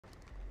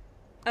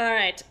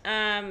Alright,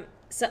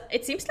 so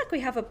it seems like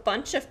we have a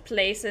bunch of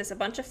places, a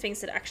bunch of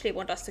things that actually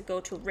want us to go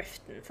to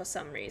Riften for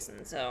some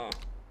reason, so...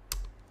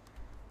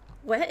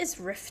 Where is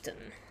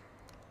Riften?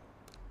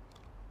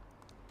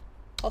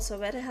 Also,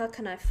 where the hell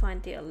can I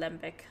find the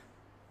Alembic?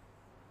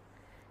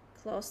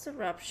 Close the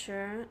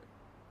rupture.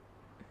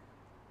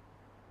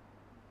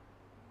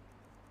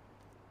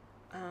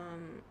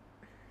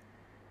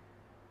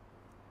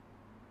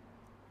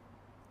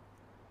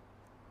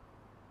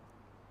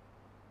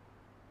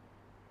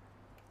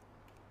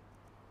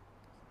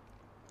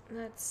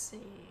 Let's see.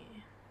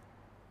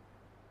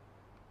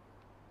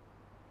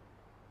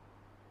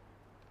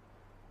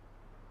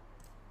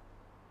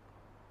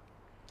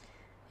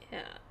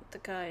 Yeah, the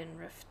guy in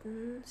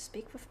Riften.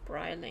 Speak with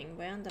Bryling.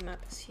 Where on the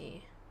map is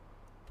he?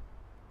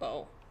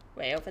 Oh,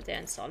 way over there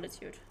in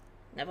Solitude.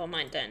 Never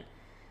mind then.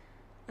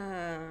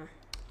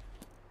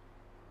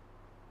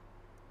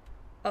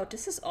 Oh,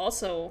 this is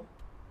also...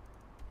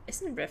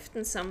 Isn't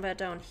Riften somewhere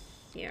down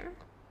here?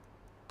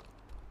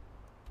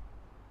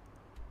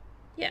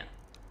 Yeah.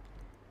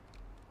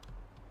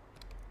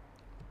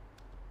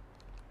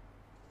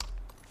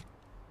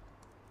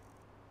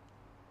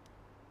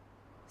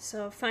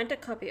 So find a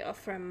copy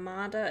of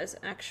Ramada is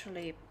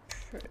actually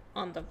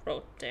on the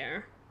road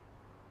there.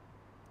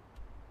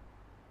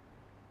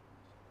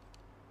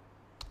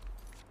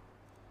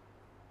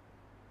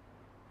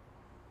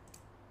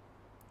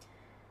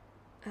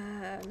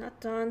 Not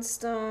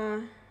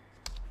Dawnstar.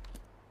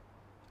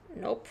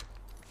 Nope.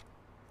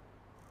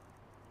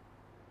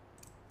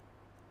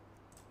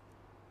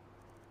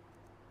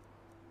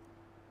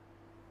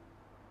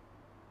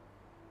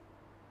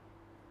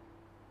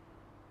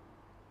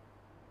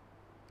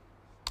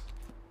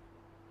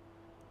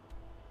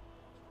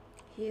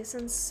 He is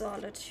in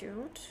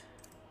Solitude.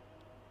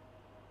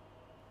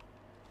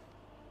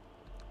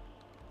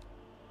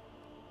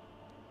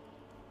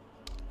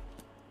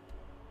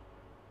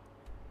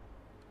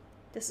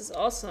 This is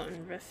also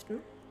in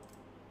Riften.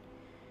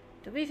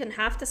 Do we even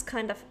have this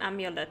kind of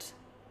amulet?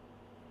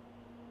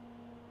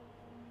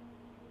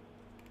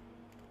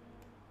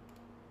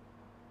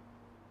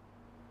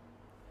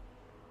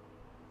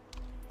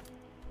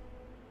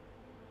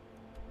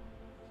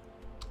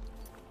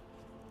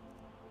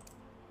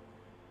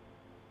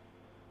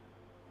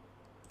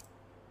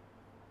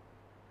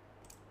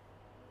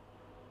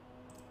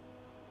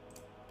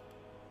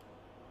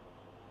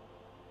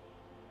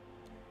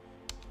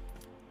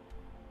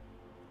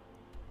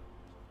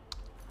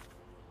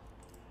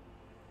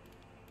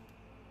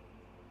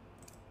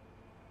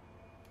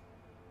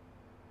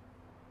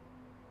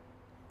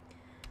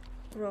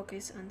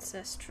 Rogi's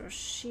Ancestral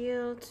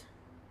Shield.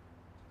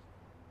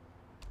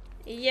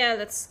 Yeah,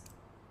 let's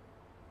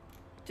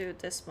do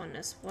this one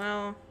as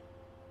well.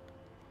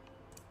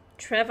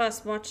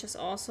 Trevor's Watch is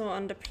also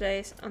on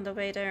the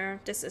way there.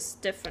 This is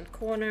different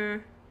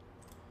corner.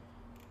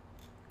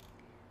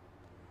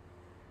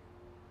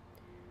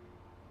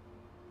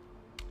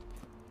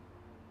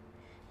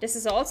 This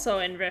is also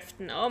in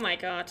Riften. Oh my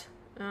god.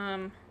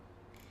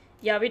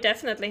 Yeah, we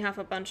definitely have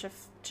a bunch of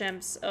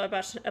gems, a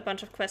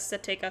bunch of quests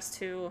that take us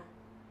to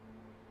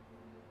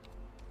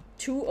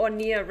or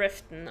near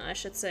Riften, I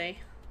should say.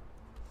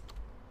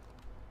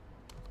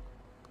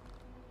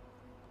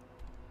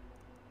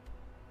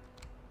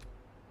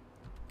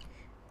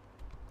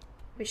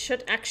 We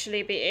should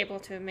actually be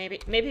able to, maybe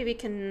we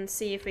can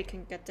see if we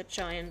can get the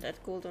giant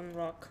at Golden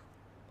Rock.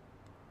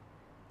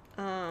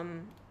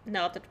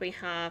 Now that we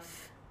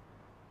have...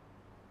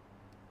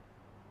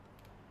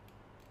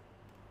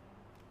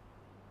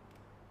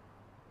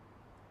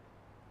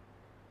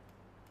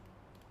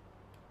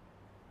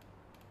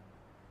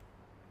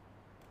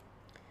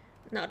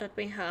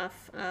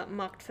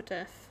 Marked for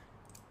Death.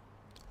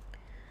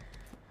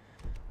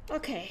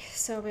 Okay,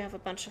 so we have a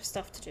bunch of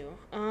stuff to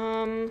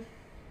do.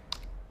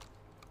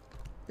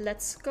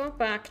 Let's go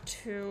back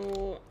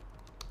to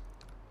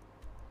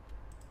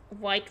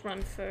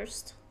Whiterun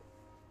first.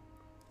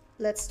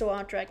 Let's do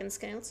our dragon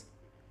scales.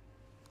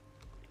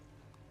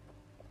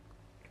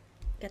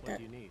 Get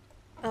that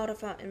out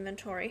of our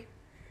inventory.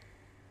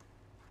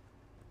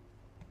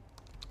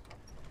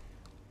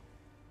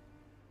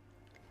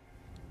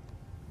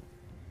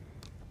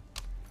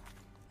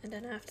 And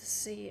then I have to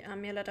see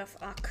Amulet of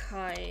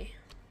Akai.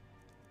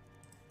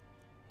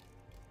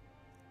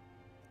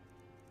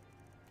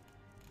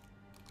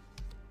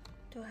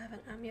 Do I have an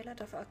Amulet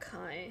of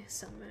Akai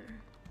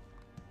somewhere?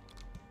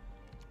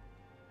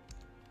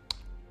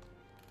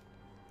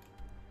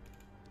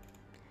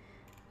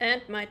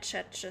 And my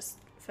chat just,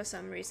 for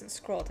some reason,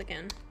 scrolled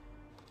again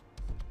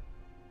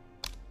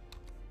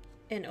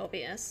in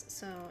OBS,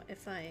 so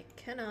if I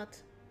cannot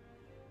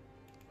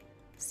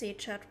see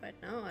chat right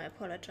now, I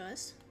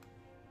apologize.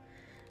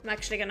 I'm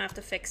actually gonna have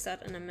to fix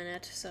that in a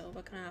minute, so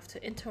we're gonna have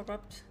to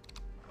interrupt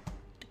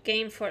the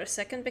game for a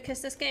second,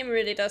 because this game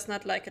really does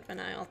not like it when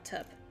I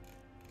alt-tab.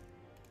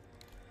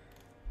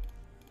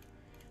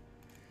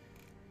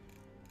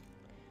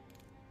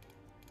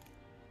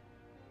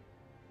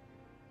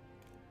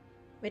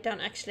 We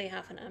don't actually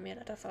have an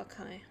Amulet of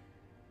Akai.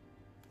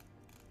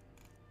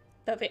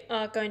 But we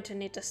are going to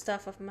need the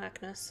Staff of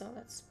Magnus, so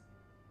let's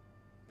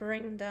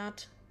bring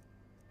that.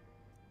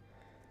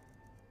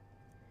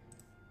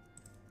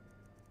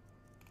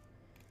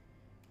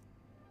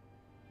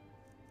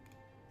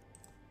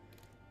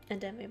 And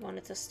then we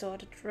wanted to store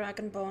the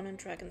Dragon Bone and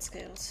Dragon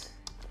Scales.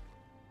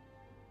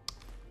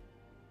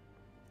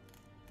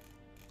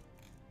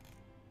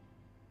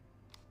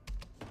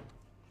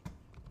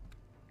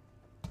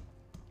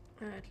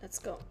 Alright, let's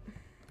go.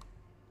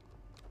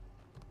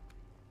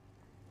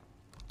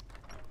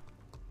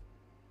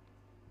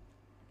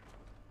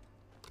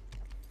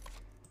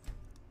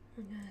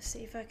 I'm gonna see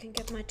if I can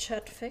get my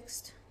chat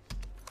fixed.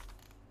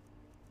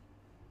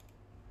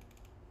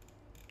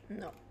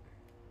 No.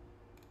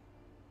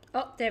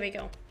 Oh, there we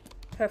go.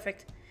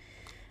 Perfect.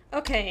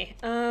 Okay,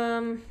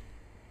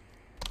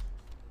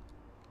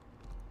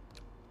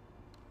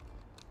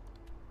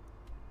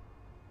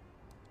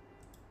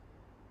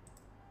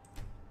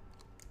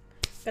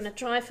 gonna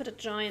try for the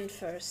giant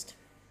first.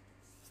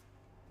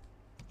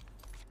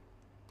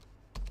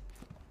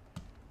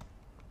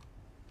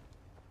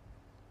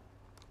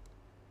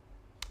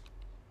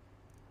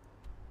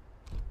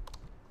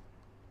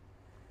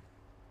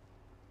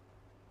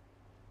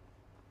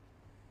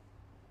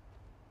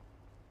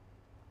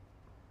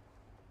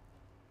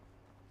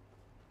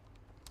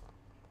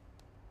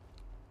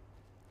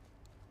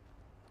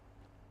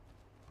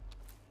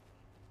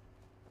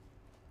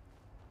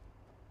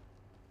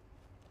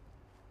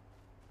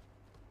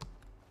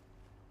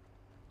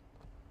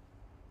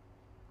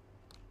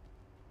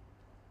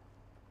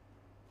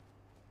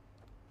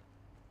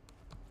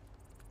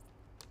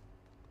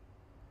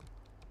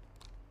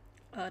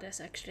 Oh,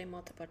 there's actually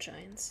multiple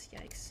giants.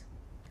 Yikes.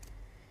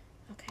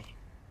 Okay.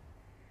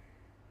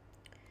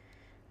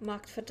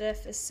 Marked for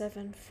death is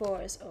 7,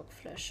 4 is oak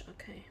flesh.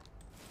 Okay.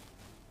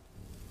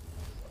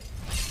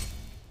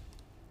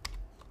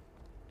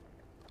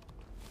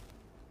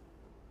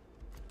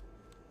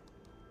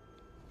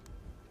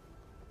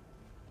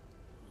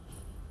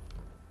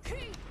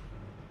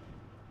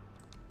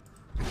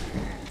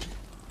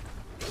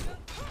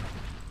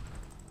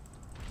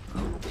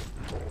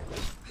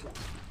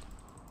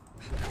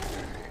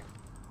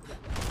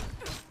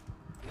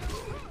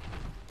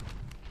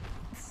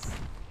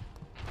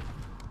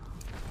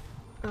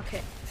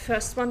 Okay,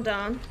 first one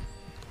down.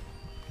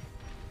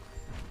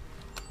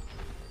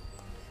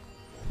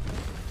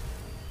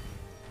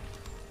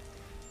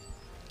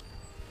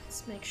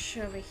 Let's make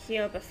sure we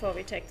heal before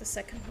we take the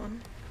second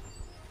one.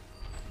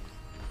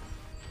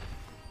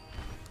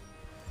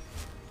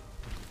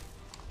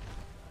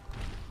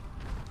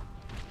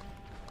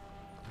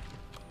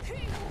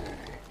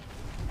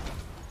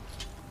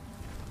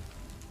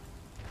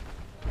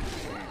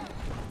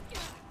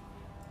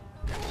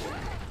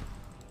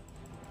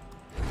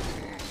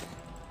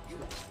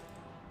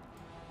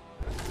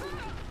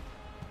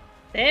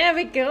 There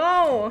we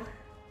go!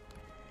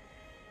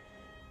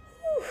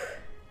 Whew.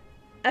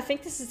 I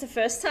think this is the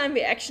first time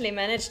we actually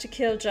managed to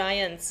kill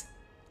giants.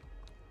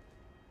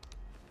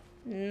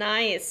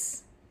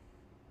 Nice.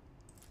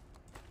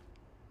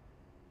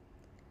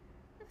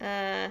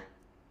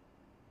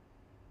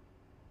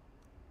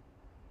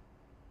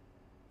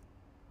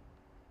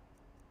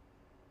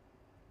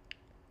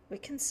 We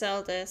can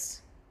sell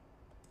this.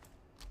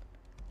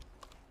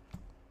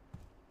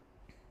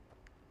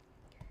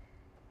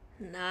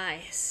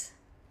 Nice.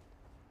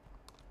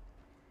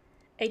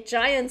 A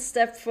giant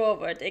step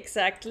forward,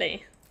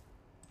 exactly.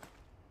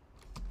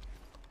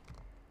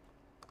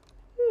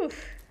 Whew.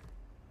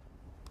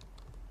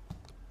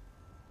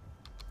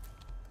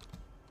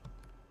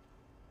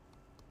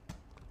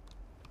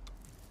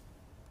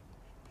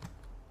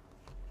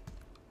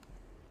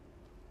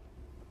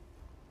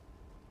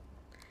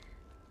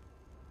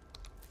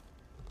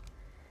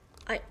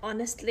 I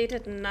honestly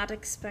did not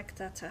expect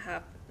that to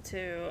happen,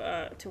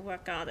 to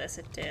work out as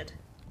it did.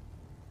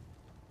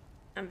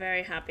 I'm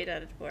very happy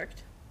that it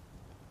worked.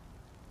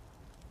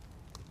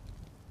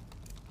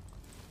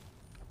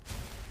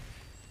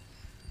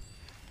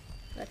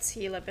 Let's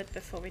heal a bit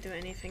before we do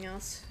anything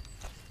else.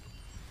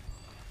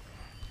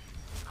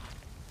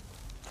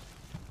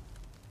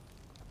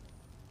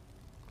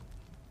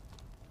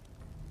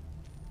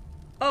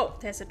 Oh,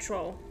 there's a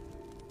troll.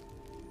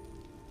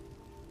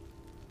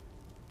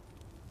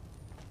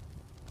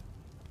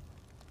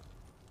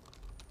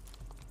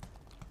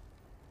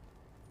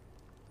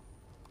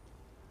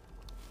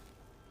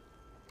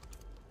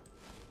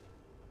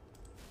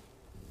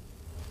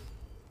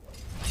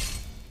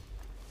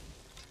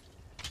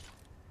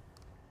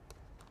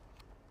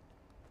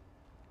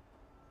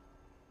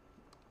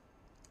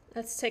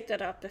 Let's take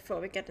that up before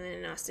we get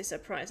any nasty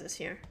surprises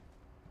here.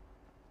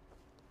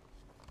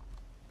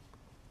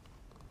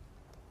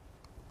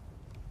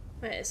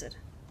 Where is it?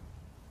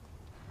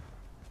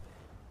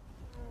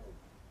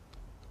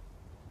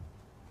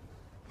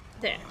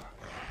 There.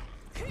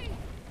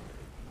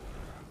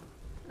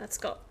 Let's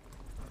go.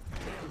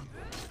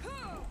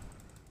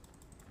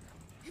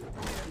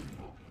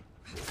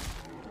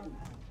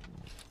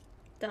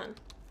 Done.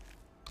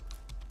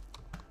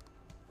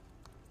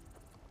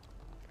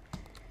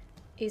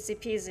 Easy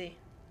peasy.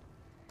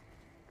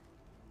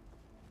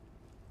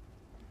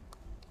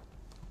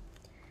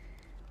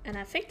 And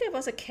I think there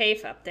was a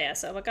cave up there,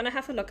 so we're gonna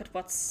have a look at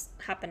what's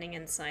happening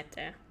inside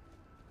there.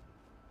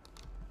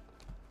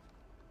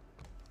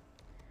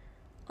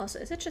 Also,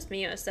 is it just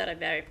me or is that a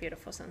very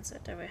beautiful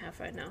sunset that we have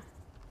right now?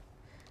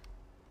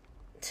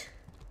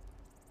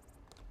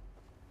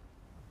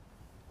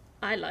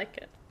 I like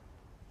it.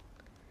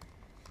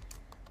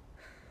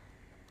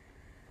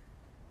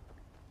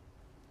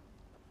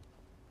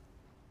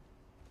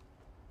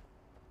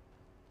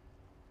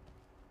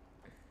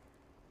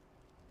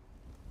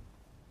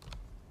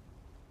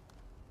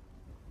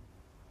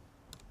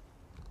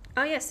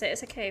 Oh yes, there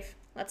is a cave.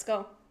 Let's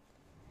go.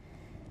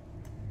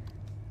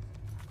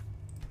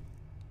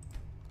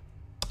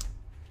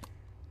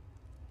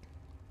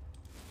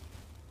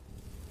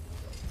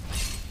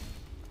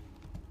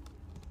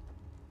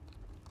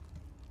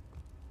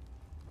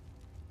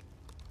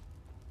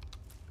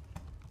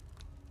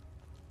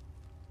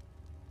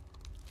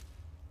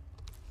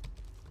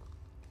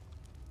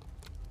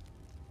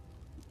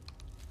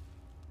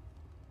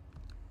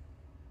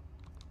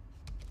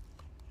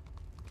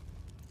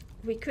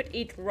 We could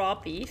eat raw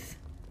beef.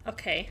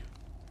 Okay.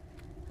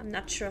 I'm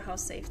not sure how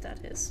safe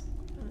that is.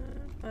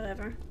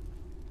 Whatever.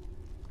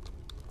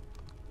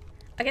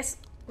 I guess,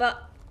 well,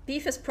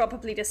 beef is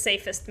probably the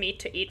safest meat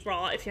to eat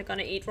raw if you're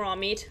gonna eat raw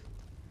meat.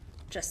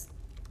 Just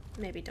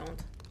maybe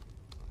don't.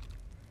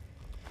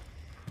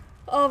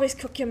 Always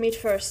cook your meat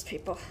first,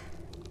 people.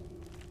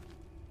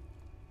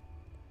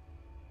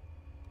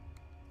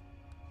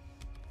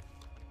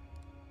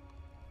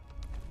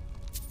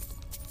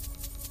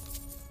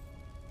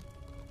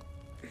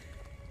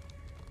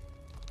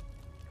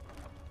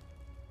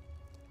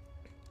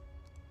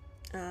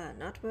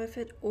 Not worth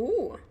it.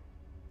 Ooh.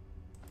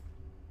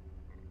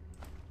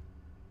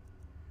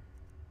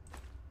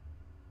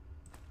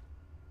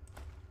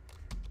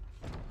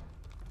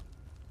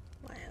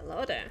 Why,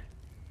 hello there.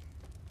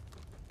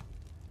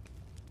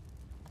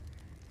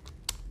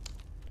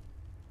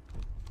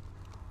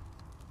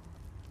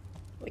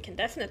 We can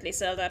definitely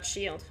sell that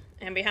shield.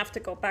 And we have to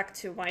go back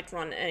to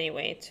Whiterun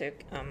anyway to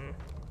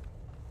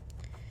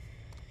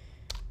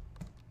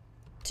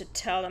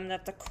tell them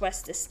that the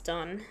quest is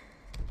done.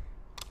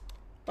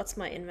 What's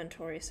my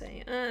inventory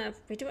saying?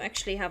 We do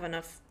actually have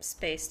enough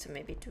space to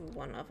maybe do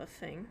one other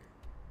thing.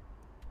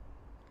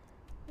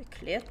 We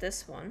cleared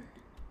this one.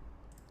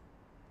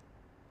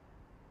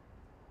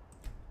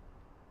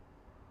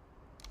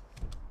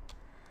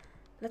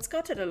 Let's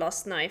go to the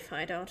Lost Knife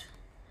hideout.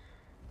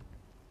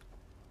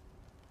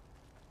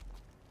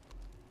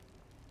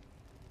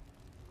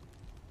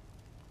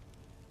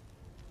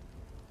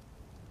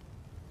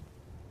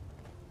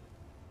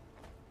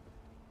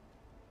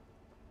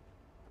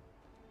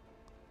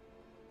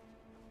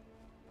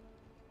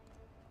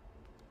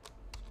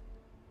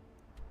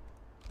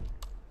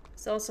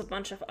 There's also a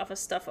bunch of other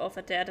stuff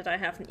over there that I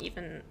haven't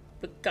even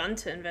begun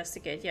to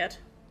investigate yet.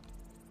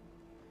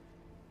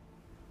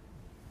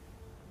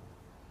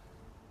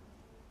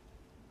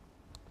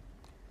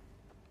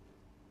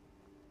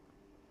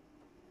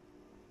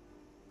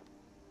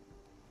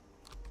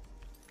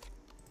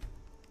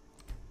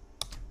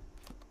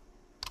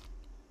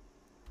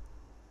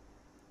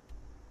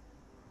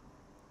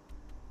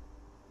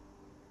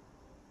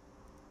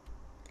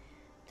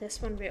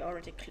 This one we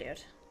already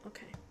cleared.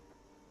 Okay.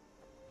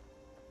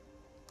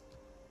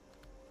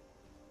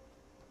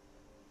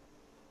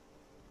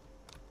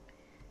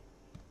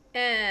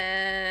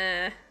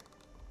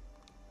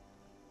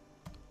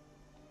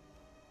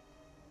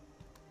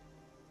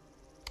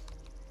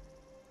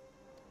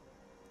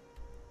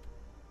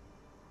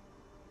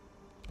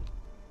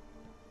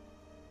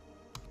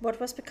 What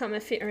was become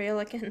ethereal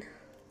again?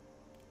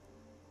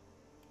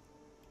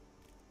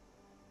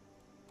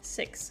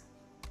 6.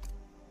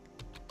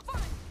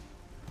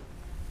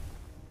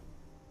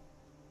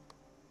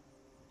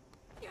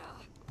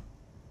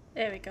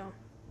 There we go.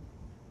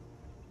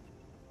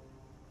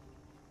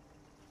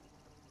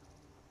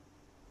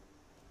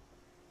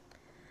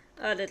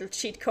 A little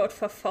cheat code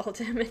for fall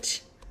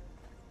damage.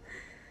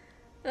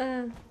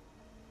 Okay,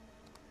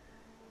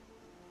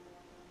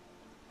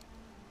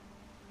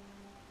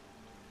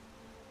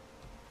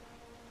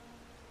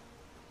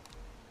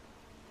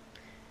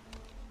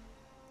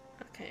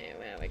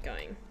 where are we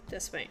going?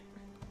 This way.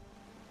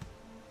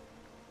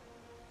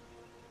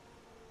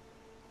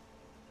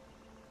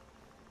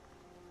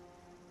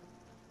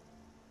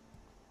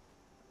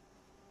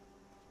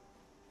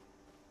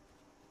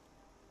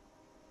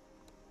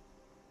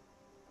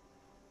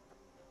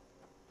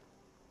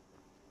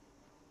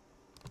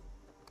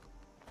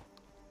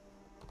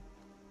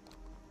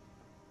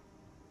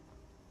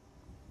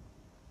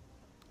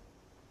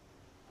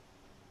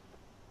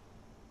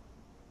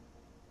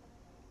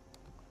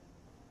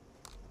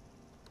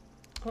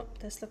 Oh,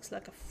 this looks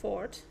like a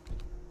fort.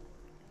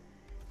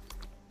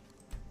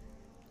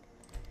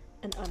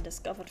 An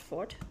undiscovered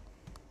fort.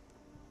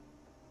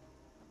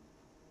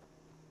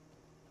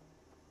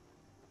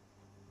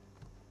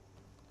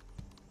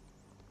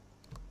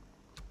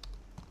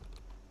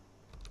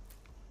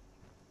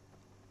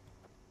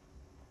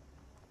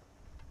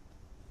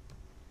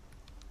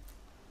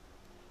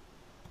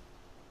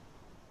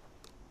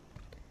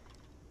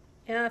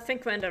 Yeah, I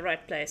think we're in the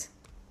right place.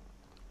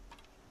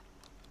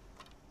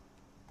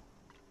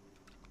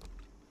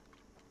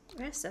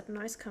 Where's that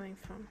noise coming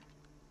from?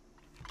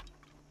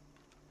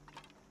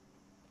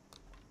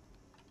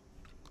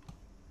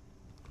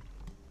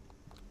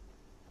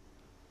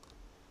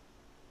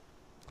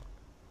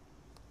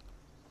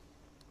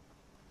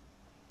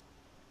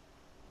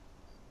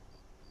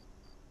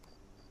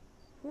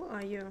 Who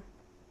are you?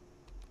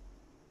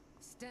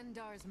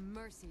 Stendar's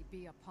mercy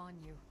be upon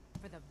you,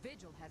 for the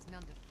vigil has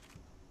none to...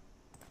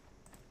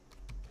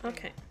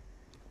 Okay.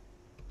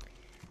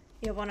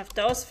 You're one of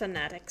those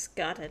fanatics,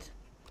 got it.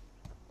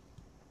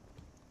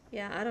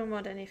 Yeah, I don't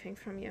want anything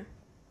from you.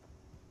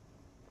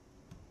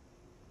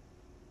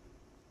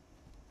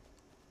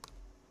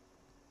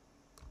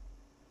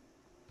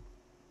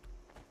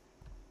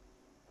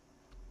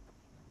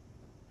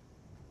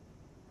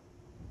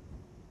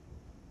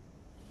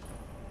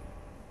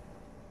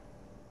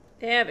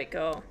 There we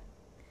go.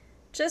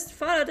 Just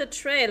follow the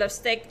trail of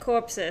staked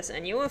corpses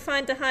and you will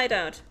find the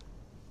hideout.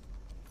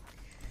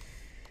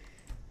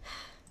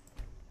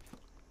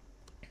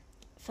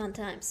 Fun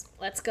times.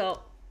 Let's go.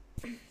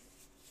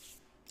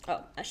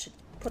 Oh, I should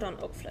put on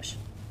oak flesh.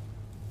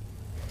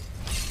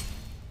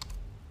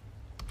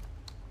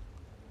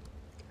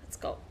 Let's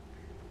go.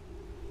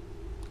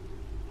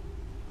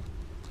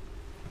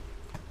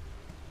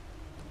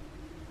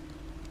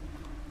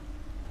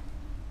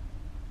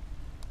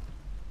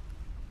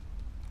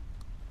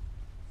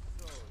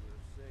 So, you're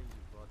saying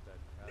you brought that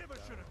cat Never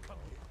down should have come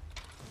here.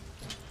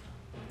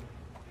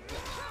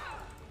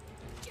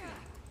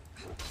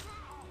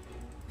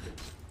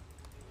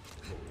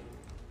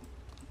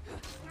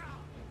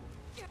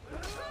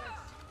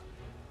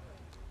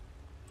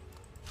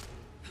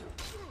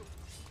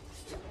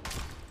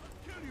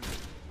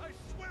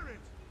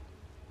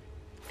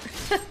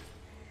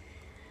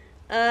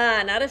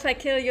 Not if I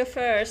kill you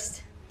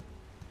first.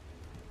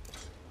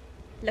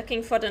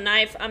 Looking for the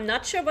knife. I'm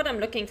not sure what I'm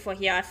looking for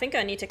here. I think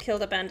I need to kill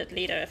the bandit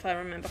leader if I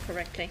remember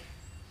correctly.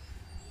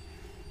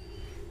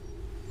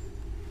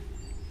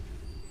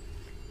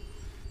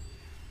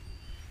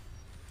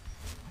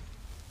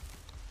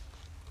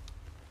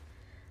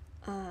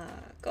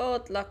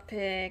 Gold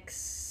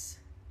lockpicks.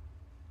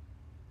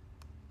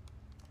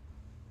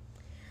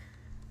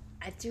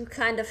 I do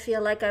kind of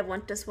feel like I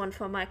want this one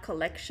for my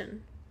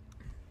collection.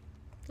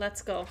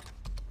 Let's go.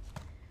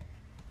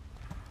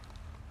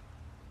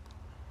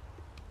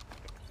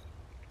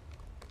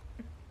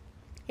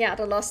 Yeah,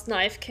 the lost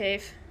knife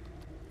cave.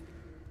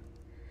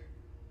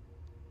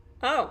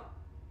 Oh.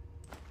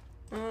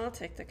 I'll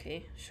take the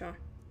key, sure.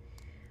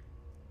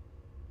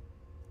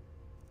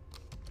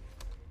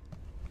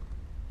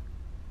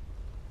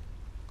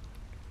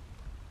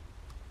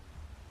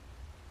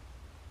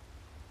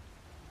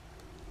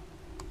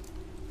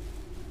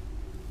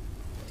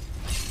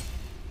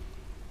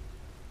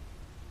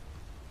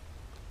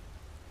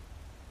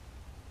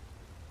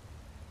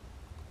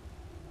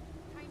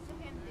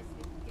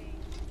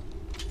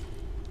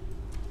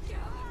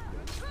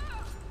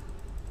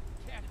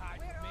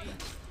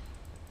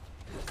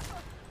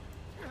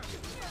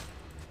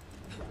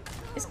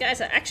 These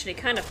guys are actually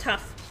kind of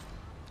tough.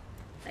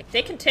 Like,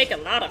 they can take a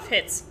lot of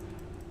hits.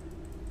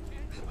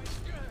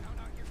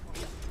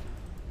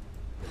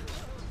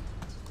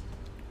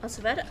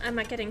 Also, where am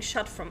I getting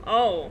shot from?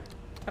 Oh,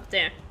 up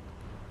there.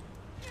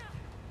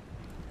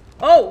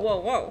 Oh, whoa,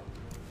 whoa.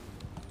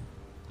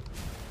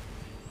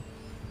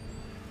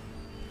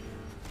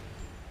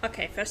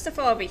 Okay, first of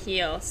all, we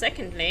heal.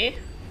 Secondly,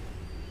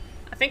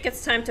 I think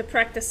it's time to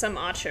practice some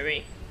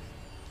archery.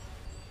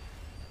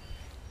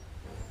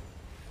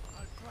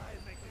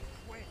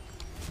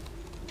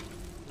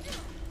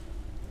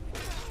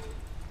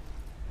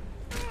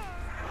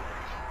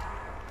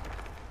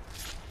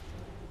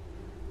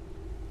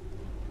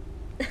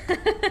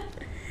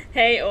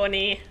 Hey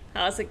Oni,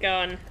 how's it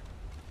going?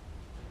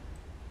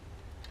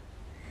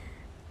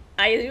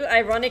 I do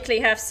ironically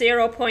have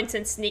 0 points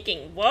in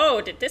sneaking. Whoa,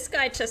 did this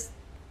guy just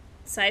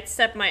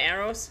sidestep my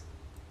arrows?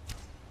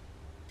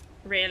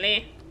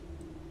 Really?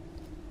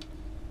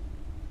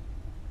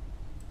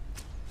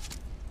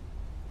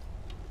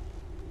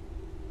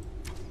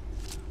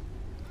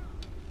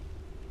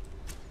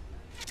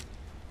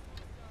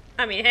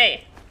 I mean,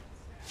 hey.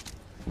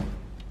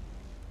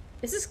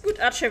 This is good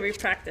archery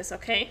practice,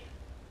 okay?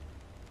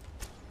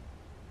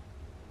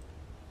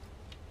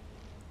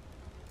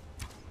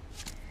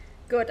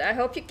 Good, I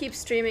hope you keep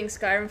streaming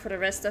Skyrim for the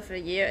rest of the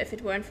year. If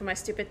it weren't for my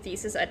stupid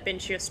thesis, I'd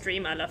binge your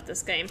stream. I love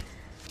this game.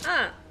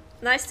 Ah,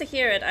 nice to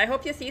hear it. I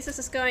hope your thesis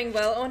is going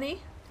well,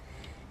 Oni.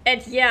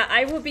 And yeah,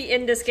 I will be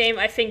in this game,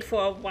 I think,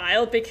 for a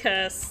while,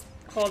 because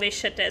holy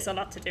shit, there's a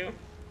lot to do.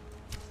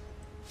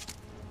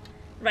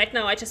 Right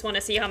now, I just want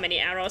to see how many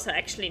arrows I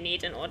actually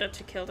need in order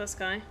to kill this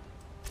guy.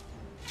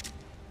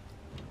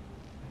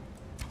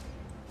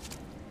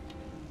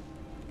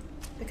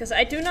 Because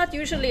I do not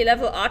usually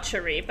level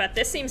archery, but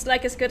this seems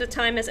like as good a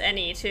time as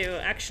any to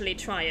actually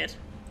try it.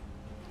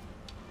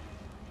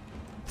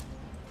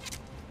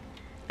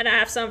 And I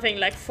have something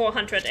like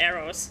 400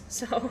 arrows,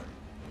 so...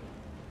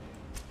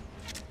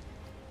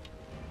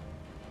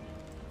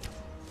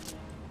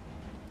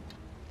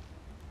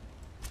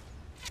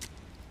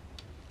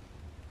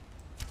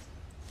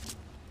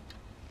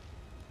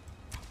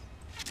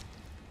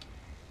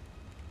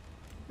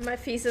 My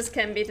feces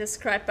can be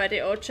described by the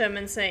old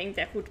German saying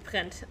der Hut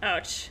brennt.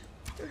 Ouch.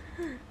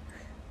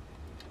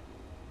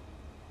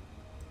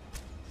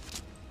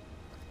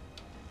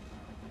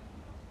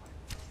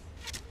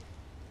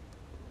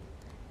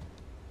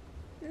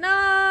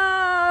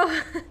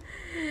 No!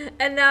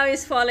 And now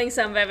he's falling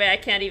somewhere where I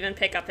can't even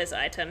pick up his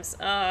items.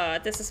 Oh,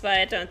 this is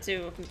why I don't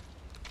do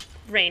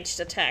ranged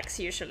attacks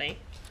usually.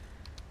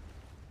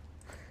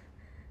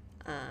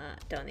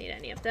 Don't need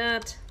any of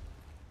that.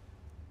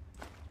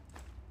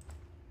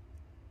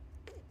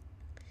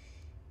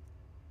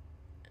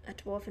 A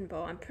dwarven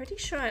bow. I'm pretty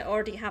sure I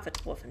already have a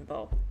dwarven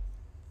bow.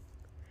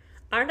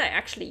 Aren't I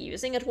actually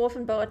using a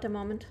dwarven bow at the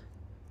moment?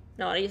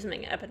 No, I'm using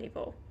an ebony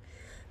bow.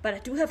 But I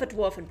do have a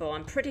dwarven bow,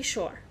 I'm pretty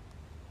sure.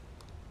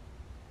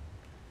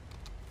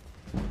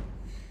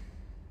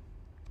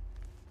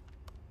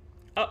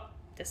 Oh,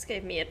 this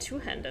gave me a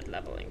two-handed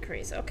level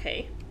increase.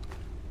 Okay.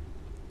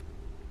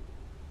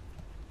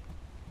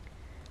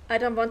 I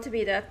don't want to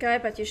be that guy,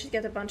 but you should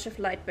get a bunch of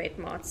lightweight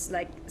mods,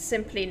 like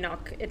simply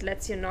knock. It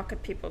lets you knock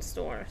at people's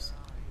doors.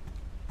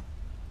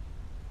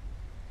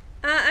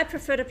 I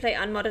prefer to play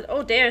unmodded.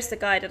 Oh, there's the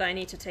guy that I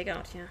need to take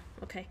out. Yeah,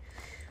 okay.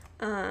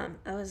 I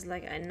was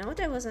like, I know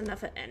there was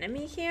another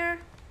enemy here.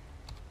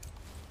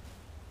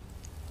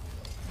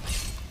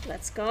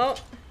 Let's go.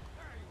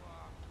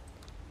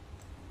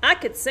 I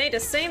could say the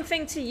same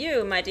thing to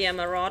you, my dear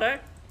marauder.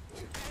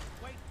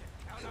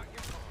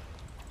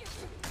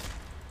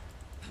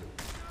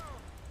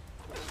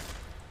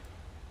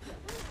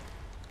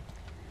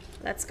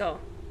 Let's go.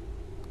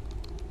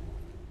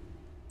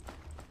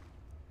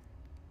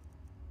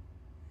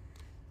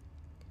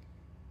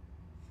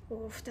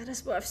 Oof, that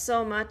is worth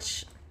so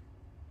much.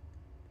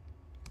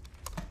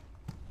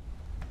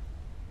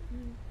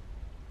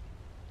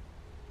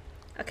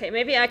 Okay,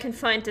 maybe I can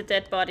find the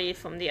dead body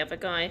from the other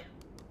guy.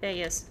 There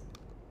he is.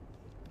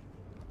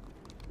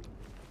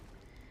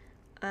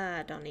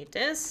 Don't need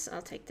this.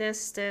 I'll take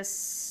this,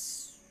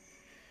 this.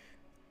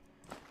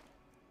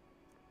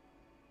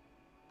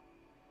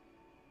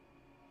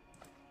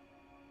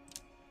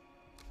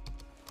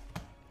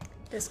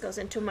 This goes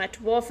into my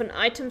dwarven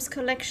items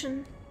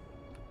collection.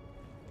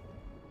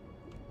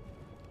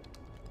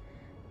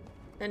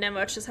 And then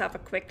we'll just have a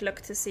quick look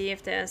to see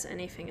if there's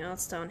anything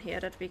else down here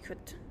that we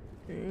could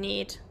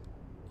need,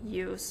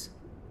 use,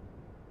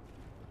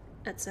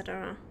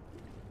 etc.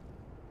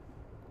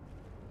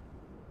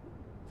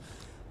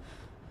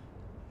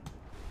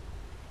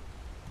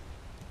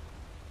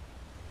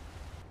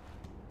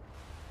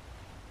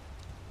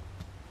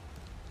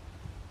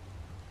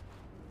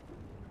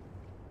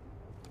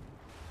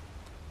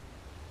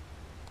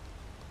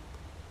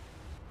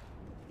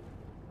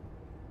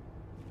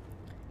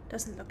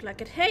 Doesn't look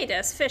like it. Hey,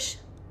 there's fish.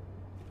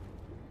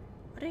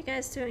 What are you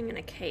guys doing in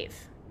a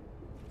cave?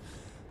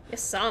 You're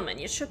salmon,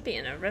 you should be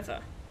in a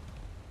river.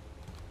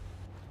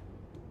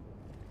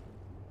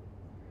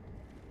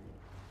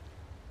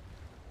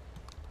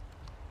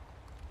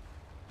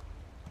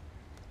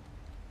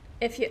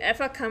 If you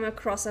ever come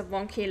across a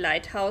wonky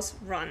lighthouse,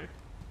 run.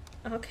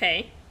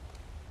 Okay.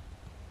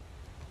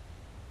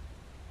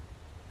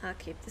 I'll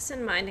keep this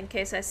in mind in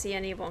case I see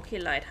any wonky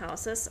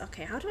lighthouses.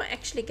 Okay, how do I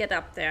actually get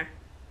up there?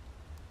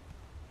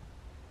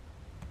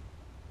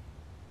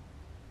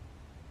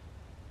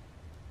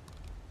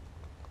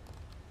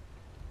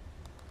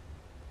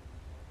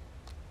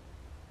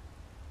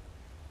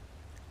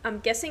 I'm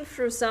guessing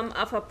through some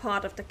other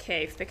part of the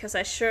cave, because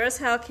I sure as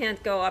hell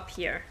can't go up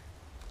here.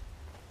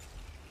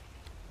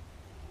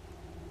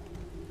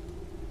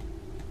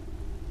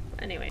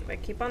 Anyway, we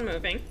keep on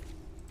moving.